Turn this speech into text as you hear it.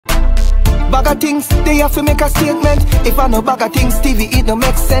BaggaThingz, they have to make a statement. If I know BaggaThingz TV, it don't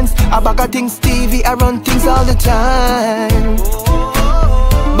make sense. A BaggaThingz TV, I run things all the time.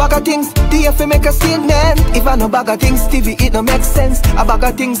 BaggaThingz, they have to make a statement. If I know BaggaThingz TV, it don't make sense. A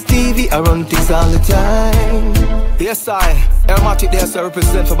BaggaThingz TV, I run things all the time. Yes, I, Elmatic there, so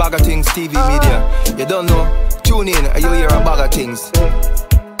represent for BaggaThingz TV Media. You don't know, tune in and you hear a BaggaThingz.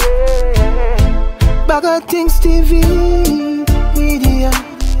 BaggaThingz TV Media.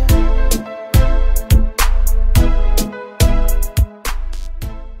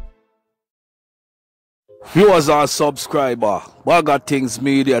 Viewers and subscriber, BaggaThingz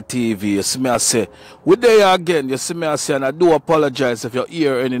Media TV. You see me I say, we there again. You see me I say, and I do apologize if you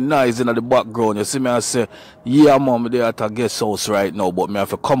hear any noise in the background. You see me I say, yeah, mom, they at a guest house right now, but me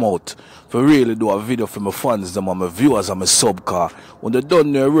have to come out for really do a video for my fans, them and my viewers and my sub car. When they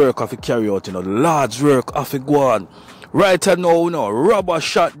done their work, I have to carry out, you know, the large work, I have to go on. Right now, robber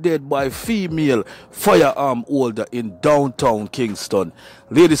shot dead by female firearm holder in downtown Kingston.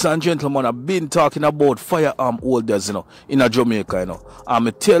 Ladies and gentlemen, I've been talking about firearm holders, in Jamaica, And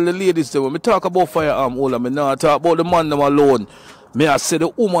I tell the ladies that when I talk about firearm holder, I not talk about the man them alone. I say the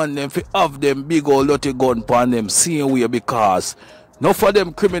woman them fi have them big old dirty gun pan them same way because no for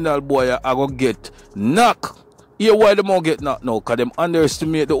them criminal boy I go get knock. Here why them won't get knocked now? Because them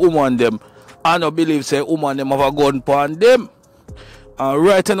underestimate the woman them. I don't believe say woman them have a gun pan them. And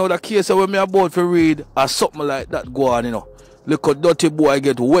right now the case when me about to read or something like that go on, Look how dirty boy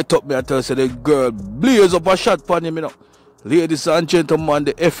get wet up me and tell say the girl blaze up a shot pan him, Ladies and gentlemen,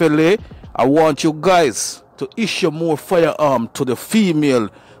 the FLA, I want you guys to issue more firearm to the female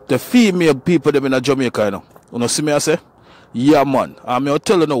people them in Jamaica, You see me I say? Yeah man. I'm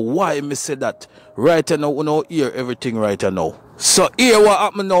telling you why me say that. Right now, you know hear everything right now. So here what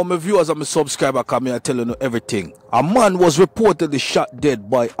happened now, my viewers and my subscribers, come here telling you everything. A man was reportedly shot dead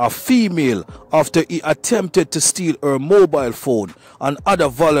by a female after he attempted to steal her mobile phone and other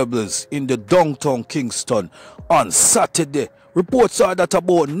valuables in the downtown Kingston on Saturday. Reports are that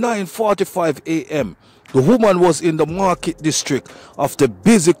about 9:45 a.m. the woman was in the market district of the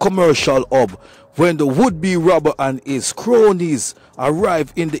busy commercial hub when the would-be robber and his cronies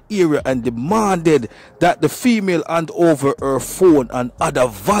arrived in the area and demanded that the female hand over her phone and other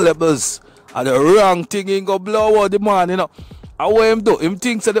valuables. And the wrong thing ain't go blow out the man, And what him do? Him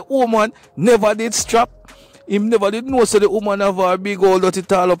thinks that the woman never did strap. Him never did know so the woman have a big old dirty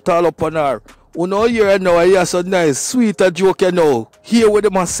tall up on her. You know here now, I hear so nice, sweet a joke, Hear what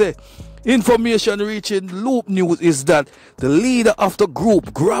them say. Information reaching Loop News is that the leader of the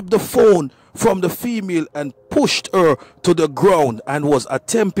group grabbed the phone from the female and pushed her to the ground and was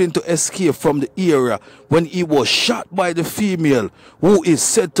attempting to escape from the area when he was shot by the female, who is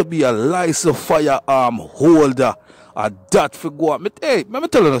said to be a licensed firearm holder. And that for go on. Hey, let me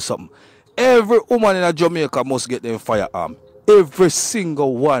tell you something. Every woman in Jamaica must get their firearm. Every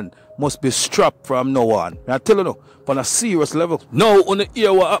single one must be strapped from now on. I tell you on a serious level. Now, on the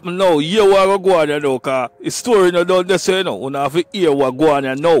hear what happened now, hear what go on now, because the story don't just say on have to hear what go on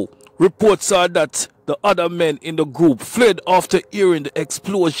now. Reports are that the other men in the group fled after hearing the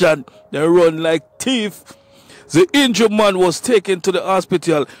explosion. They run like thieves. The injured man was taken to the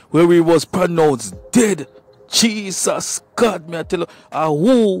hospital where he was pronounced dead. Jesus God, me I tell you,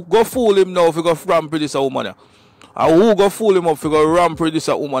 who go fool him now if you go ramp this a woman? Who go fool him up if you go ramp this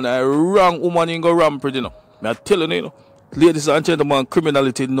a woman? A wrong woman ain't go ramp it, Me I tell you, Ladies and gentlemen,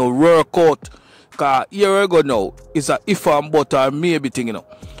 criminality no work out. Because here I go now, it's a if and but or maybe thing,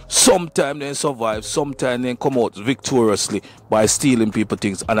 Sometimes they survive, sometimes they come out victoriously by stealing people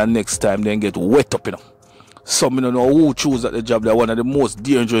things, and the next time they get wet up, Some don't know who choose at the job. They're one of the most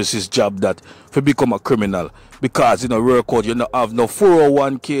dangerous job that for become a criminal. Because work out, you don't have no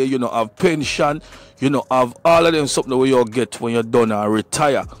 401k, you don't have pension, you don't have all of them something where you get when you're done and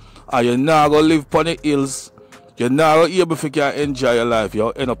retire. And you're not going to live upon the hills. You're not going to be able to enjoy your life. You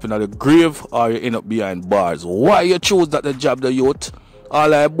end up in the grave or you end up behind bars. Why you choose that the job, the youth?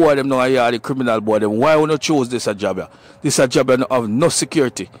 All I boy them know I are the criminal boy them. Why would you choose this a job? This a job that have no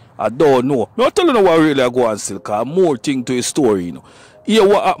security. I don't know. I'm not telling you what really I go on still, because more thing to a story, Here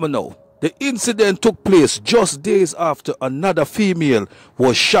what happened now. The incident took place just days after another female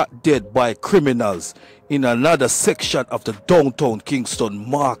was shot dead by criminals in another section of the downtown Kingston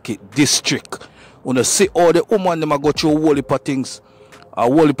Market District. When you see all the woman them go through a whole heap of things. A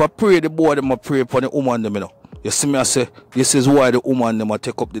whole heap of pray the boy them pray for the woman them, You see me I say, this is why the woman them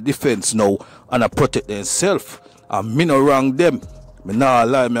take up the defense now and protect themselves. And me no wrong them. Me nah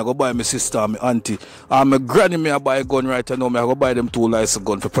lie, me I go buy my sister and my auntie. And my granny me I buy a gun right now. Me I go buy them 2 license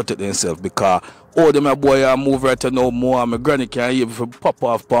gun to protect themselves because all them my boy I move right now more and my granny can't even pop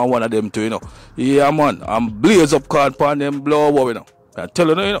off on one of them too, you know. Yeah man, I'm blaze up card upon them blow up, you know. I'm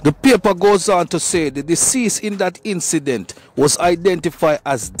telling you, you know. The paper goes on to say the deceased in that incident was identified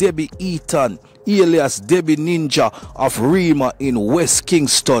as Debbie Eaton, alias Debbie Ninja of Rima in West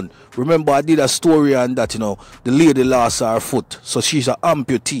Kingston. Remember I did a story on that, you know, the lady lost her foot, so she's an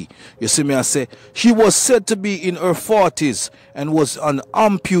amputee. You see me I say, she was said to be in her 40s and was an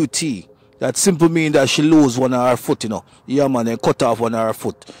amputee. That simply means that she lose one of her foot, you know. Yeah man, they cut off one of her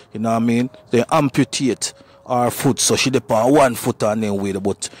foot, you know what I mean? They amputate her foot, so she depend 1 foot on them with,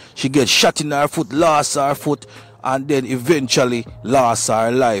 but she get shot in her foot, lost her foot, and then eventually lost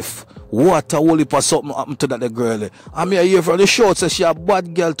her life. What a whole heap of something happened to that girl. I mean, I hear from the show say she a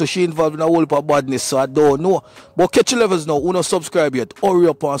bad girl to she involved in a whole heap of badness, so I don't know. But catch your levels now, who not subscribe yet, hurry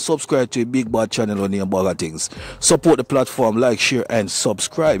up and subscribe to a big bad channel on the BaggaThingz. Support the platform, like, share, and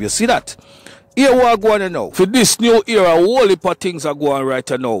subscribe. You see that? Here we are going now. For this new era, whole heap of things are going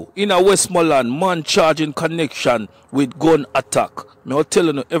right now. In a Westmoreland, man charging connection with gun attack. I'm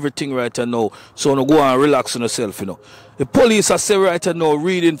telling you everything right now. So no go and relax on yourself, you know. The police are saying right now,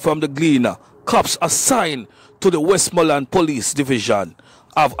 reading from the Gleaner, cops assigned to the Westmoreland Police Division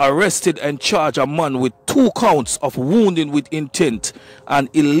have arrested and charged a man with 2 counts of wounding with intent and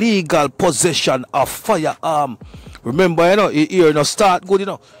illegal possession of firearm. Remember, you know, here no start good, you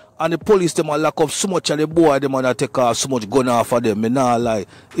know. And the police them a lock up so much of the boy them and take off so much gun off of them. Me nah lie.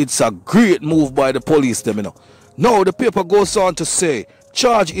 It's a great move by the police them, you know. Now the paper goes on to say,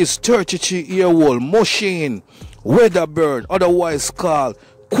 charge is 33-year-old Machine Weatherburn, otherwise called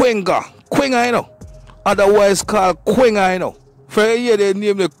Quenga, you know. Otherwise called Quenga, you know. For a year they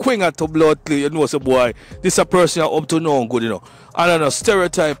name the Quenga to blood, you know, so boy, this a person up to no good, you know. And then a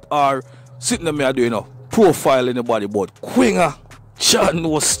stereotype are sitting there, me do, you know, profile anybody, but Quenga, John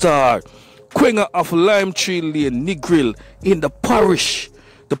no star. Quenga of Lime Tree Lane, Negril in the parish.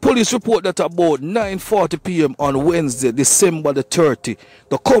 The police report that about 9:40 p.m. on Wednesday, December the 30th,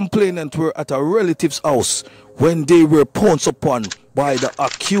 the complainant were at a relative's house when they were pounced upon by the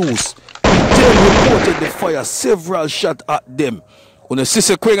accused. They reported the fire several shots at them. When the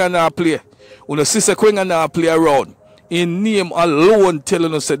sister Quenga now play, when the sister Quenga now play around, in name alone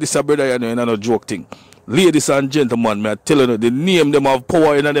telling us that this a brother, you know, no joke thing. Ladies and gentlemen, me I telling you, the name them have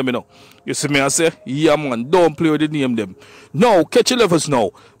power in them, you know. You see me I say, yeah man, don't play with the name them. Now, catch your levels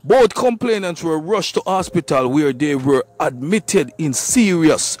now. Both complainants were rushed to hospital where they were admitted in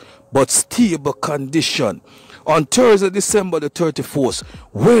serious but stable condition. On Thursday, December the 31st,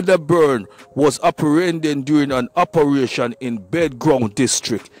 Weatherburn was apprehended during an operation in Bedground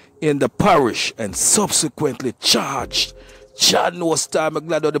District in the parish and subsequently charged. John knows time, I'm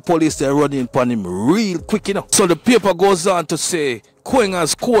glad that the police they're running upon him real quick, you know. So the paper goes on to say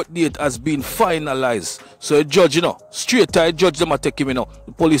Quenga's court date has been finalized. So the judge, you know, straight to the judge them a take him, you know.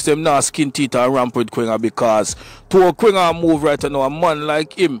 The police them now skin teeth and ramp with Quenga because to Quenga move right now, a man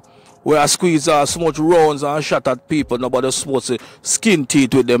like him where I squeeze so much rounds and shot at people, nobody supposed to skin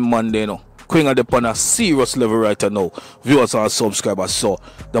teeth with them man there, you know. Quenga they on a serious level right now. Viewers and subscribers, so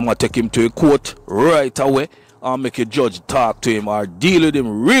them a take him to a court right away. And make a judge talk to him or deal with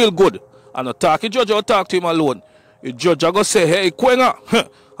him real good. And not talk a judge or talk to him alone. The judge are going to say, hey Quenga,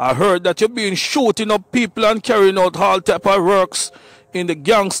 I heard that you've been shooting up people and carrying out all type of works in the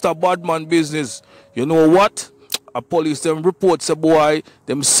gangster badman business. You know what? A police them report say boy,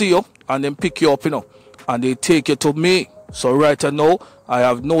 them see you and them pick you up, you know. And they take you to me. So right now, I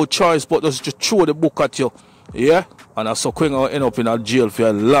have no choice but just to throw the book at you. Yeah? And I saw Quenga end up in a jail for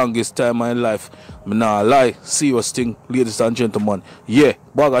the longest time in my life. I'm not lie. Serious thing, ladies and gentlemen. Yeah,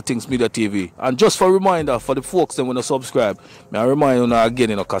 BaggaThingz Media TV. And just for a reminder, for the folks that want to subscribe, I remind you now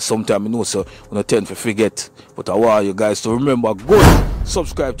again, you know, because sometimes you know, so you tend to forget. But I want you guys to remember, go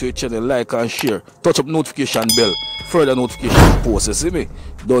subscribe to the channel, like and share. Touch up notification bell. Further notification posts. You see me?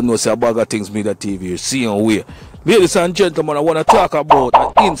 Don't know, say BaggaThingz Media TV. See you where. Ladies and gentlemen, I want to talk about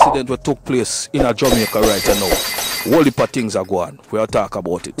an incident that took place in Jamaica right now. Whole heap of things are going. We'll talk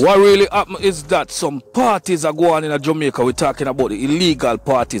about it. What really happened is that some parties are going in Jamaica. We're talking about the illegal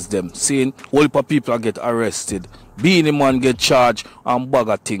parties them. Seeing whole heap of people get arrested. Beanie Man get charged and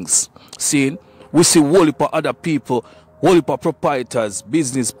BaggaThingz. Seeing we see whole heap of other people, whole heap of proprietors,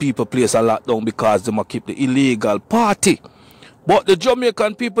 business people place a lot down because they must keep the illegal party. But the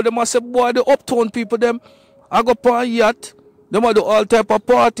Jamaican people, they must say, boy, the uptown people them, I go for a yacht, they must do all type of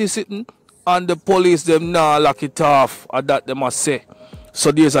party sitting. And the police them now lock it off, and that they must say.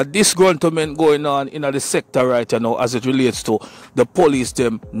 So there's a disgruntlement going on in the sector right now as it relates to the police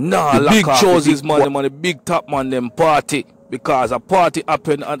them. Nah, the big choices man, them on the big top man them party. Because a party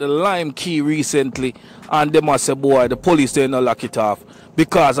happened at the Lime Key recently and they must say, boy, the police they not lock it off.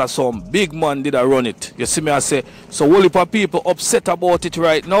 Because of some big man did I run it. You see me I say, so whole heap of people upset about it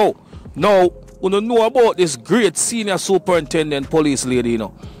right now. Now, we don't know about this great senior superintendent police lady, you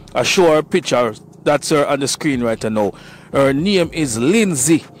know. I show her picture, that's her on the screen right now. Her name is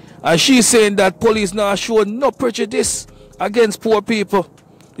Lindsay. And she's saying that police now show no prejudice against poor people.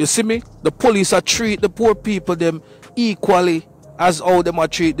 You see me? The police are treat the poor people them equally as how them are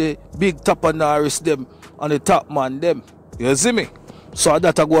treat the big top and them and the top man them. You see me? So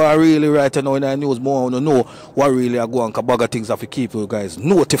that I go really right now in the news more to know what really I go on BaggaThingz have to keep you guys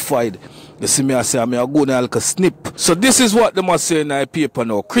notified. You see me I say I'm going to like a snip. So this is what they must say in the paper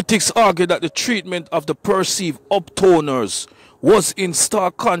now. Critics argue that the treatment of the perceived uptoners was in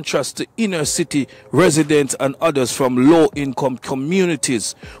stark contrast to inner city residents and others from low-income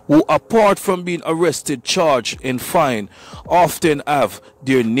communities who, apart from being arrested, charged and fined, often have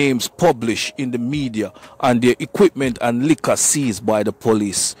their names published in the media and their equipment and liquor seized by the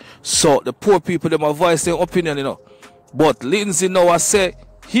police. So the poor people them have voiced their opinion, you know. But Lindsay now I say,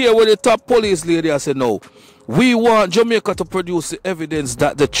 here with the top police lady, I say no. We want Jamaica to produce the evidence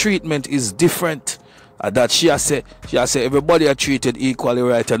that the treatment is different. That she has said everybody are treated equally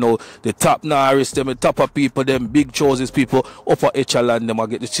right now. The top now arrest them, the top of people, them big choices people, upper echelon them are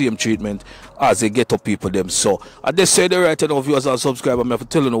get the same treatment as they get up people them. So I just say the right now viewers and subscribers, I'm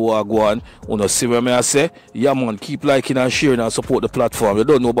telling you what I go on. You see what I say? Yeah man, keep liking and sharing and support the platform. You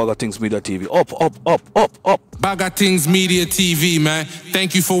don't know BaggaThingz Media TV. Up, up, up, up, up. BaggaThingz Media TV, man.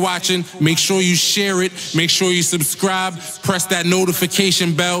 Thank you for watching. Make sure you share it. Make sure you subscribe. Press that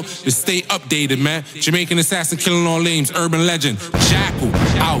notification bell to stay updated, man. Jamaican assassin killing all names. Urban legend. Jackal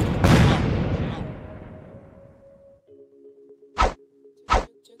out.